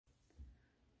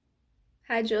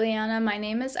Hi Juliana, my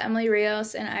name is Emily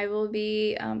Rios and I will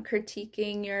be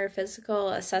critiquing your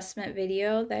physical assessment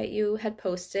video that you had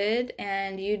posted,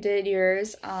 and you did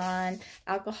yours on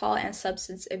alcohol and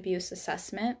substance abuse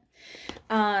assessment.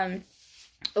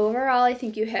 Overall, I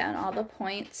think you hit on all the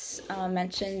points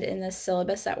mentioned in the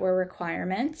syllabus that were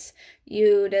requirements.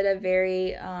 You did a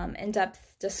very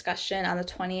in-depth discussion on the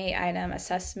 28-item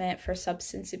assessment for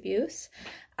substance abuse.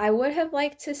 I would have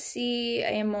liked to see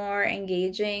a more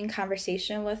engaging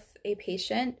conversation with a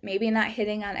patient, maybe not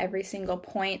hitting on every single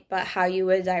point, but how you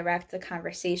would direct the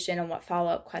conversation and what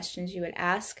follow-up questions you would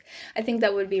ask. I think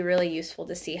that would be really useful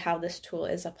to see how this tool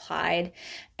is applied,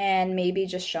 and maybe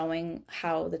just showing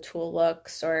how the tool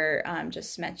looks, or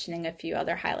just mentioning a few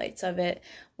other highlights of it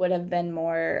would have been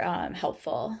more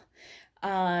helpful.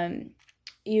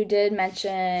 You did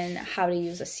mention how to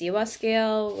use a CEWA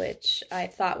scale, which I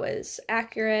thought was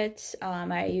accurate.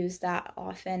 I use that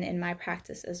often in my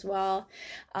practice as well.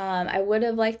 I would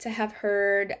have liked to have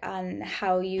heard on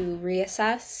how you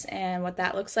reassess and what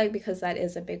that looks like, because that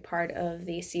is a big part of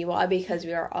the CEWA, because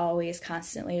we are always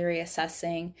constantly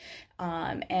reassessing,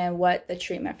 and what the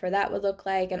treatment for that would look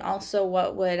like, and also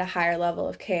what would a higher level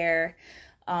of care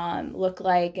look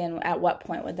like, and at what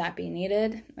point would that be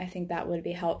needed. I think that would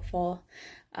be helpful.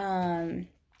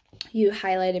 You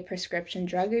highlighted prescription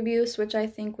drug abuse, which I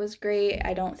think was great.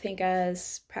 I don't think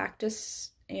as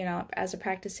a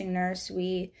practicing nurse,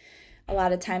 we a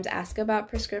lot of times ask about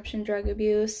prescription drug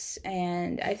abuse,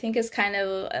 and I think it's kind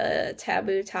of a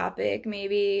taboo topic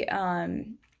maybe. I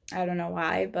don't know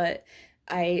why, but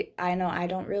I know I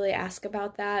don't really ask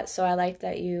about that, so I like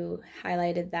that you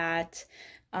highlighted that.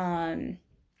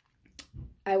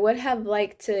 I would have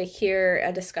liked to hear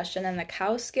a discussion on the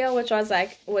cow scale, which was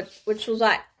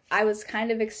I was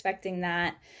kind of expecting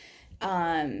that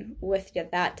with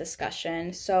that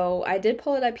discussion. So I did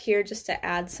pull it up here just to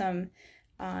add some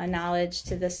knowledge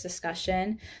to this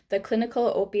discussion. The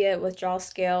clinical opiate withdrawal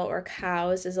scale, or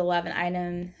COWS, is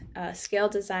 11-item scale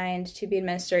designed to be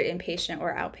administered inpatient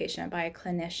or outpatient by a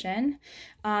clinician.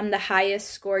 The highest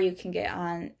score you can get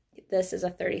on this is a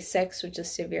 36, which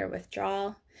is severe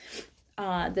withdrawal.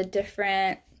 The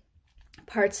different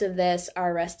parts of this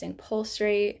are resting pulse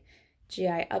rate,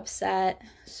 GI upset,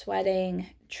 sweating,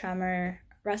 tremor,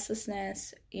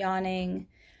 restlessness, yawning,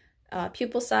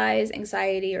 pupil size,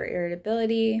 anxiety or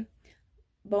irritability,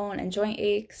 bone and joint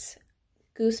aches,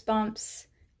 goosebumps,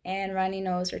 and runny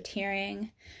nose or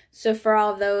tearing. So for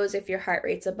all of those, if your heart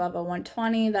rate's above a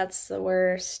 120, that's the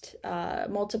worst.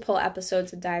 Multiple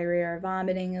episodes of diarrhea or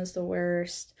vomiting is the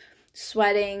worst.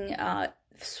 Sweating,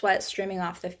 sweat streaming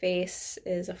off the face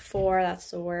is a 4, that's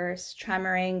the worst.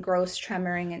 Tremoring, gross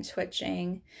tremoring and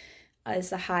twitching is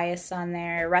the highest on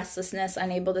there. Restlessness,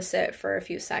 unable to sit for a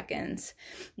few seconds.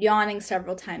 Yawning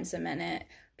several times a minute.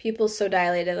 Pupils so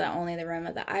dilated that only the rim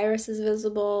of the iris is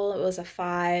visible, it was a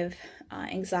 5.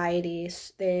 Anxiety,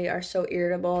 they are so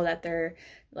irritable that they're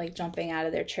like jumping out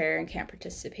of their chair and can't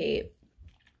participate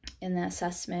in the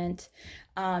assessment.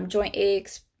 Joint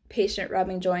aches, patient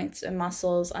rubbing joints and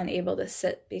muscles, unable to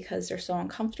sit because they're so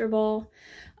uncomfortable.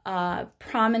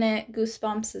 Prominent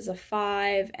goosebumps is a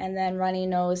 5, and then runny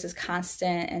nose is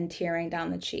constant and tearing down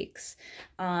the cheeks.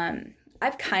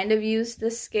 I've kind of used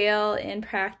this scale in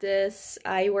practice.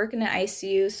 I work in an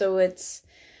ICU, so it's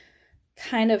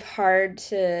kind of hard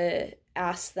to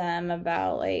ask them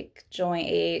about like joint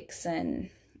aches, and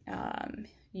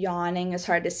yawning is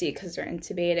hard to see because they're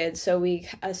intubated. So we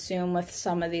assume with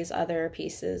some of these other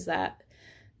pieces that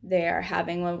they are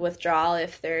having a withdrawal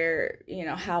if they're,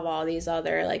 have all these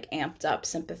other like amped up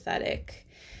sympathetic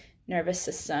nervous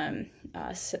system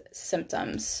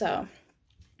symptoms. So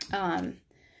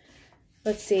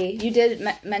let's see, you did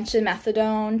mention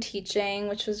methadone teaching,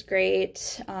 which was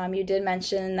great. You did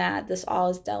mention that this all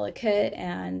is delicate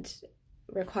and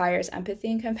requires empathy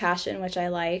and compassion, which I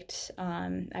liked.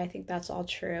 I think that's all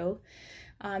true.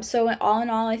 So all in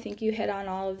all, I think you hit on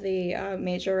all of the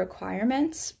major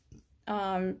requirements.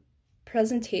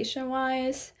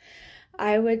 Presentation-wise,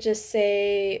 I would just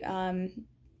say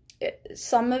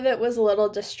some of it was a little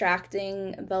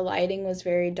distracting. The lighting was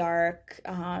very dark.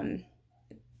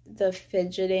 The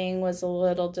fidgeting was a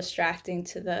little distracting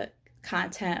to the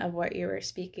content of what you were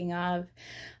speaking of.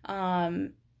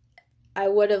 I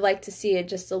would have liked to see it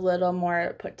just a little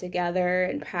more put together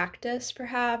in practice,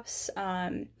 perhaps.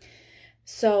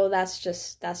 So that's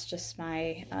just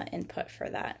my input for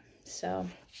that. So,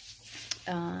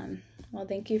 well,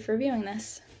 thank you for viewing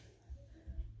this.